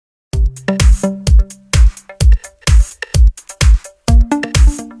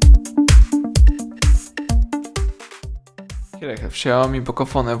Here I have Xiaomi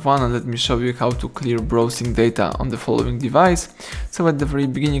Pocophone F1 and let me show you how to clear browsing data on the following device. So at the very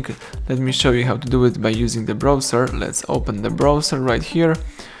beginning, let me show you how to do it by using the browser. Let's open the browser right here,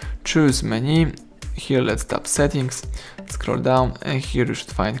 choose menu, here let's tap settings, scroll down and here you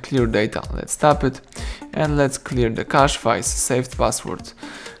should find clear data. Let's tap it and let's clear the cache files, saved password.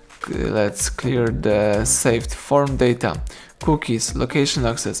 Let's clear the saved form data, cookies, location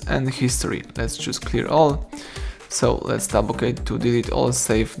access and history. Let's choose clear all. So let's tap OK to delete all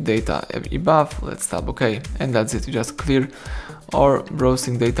saved data above. Let's tap OK and that's it. You just clear our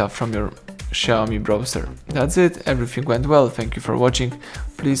browsing data from your Xiaomi browser. That's it. Everything went well. Thank you for watching.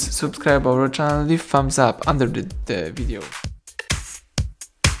 Please subscribe our channel, leave thumbs up under the video.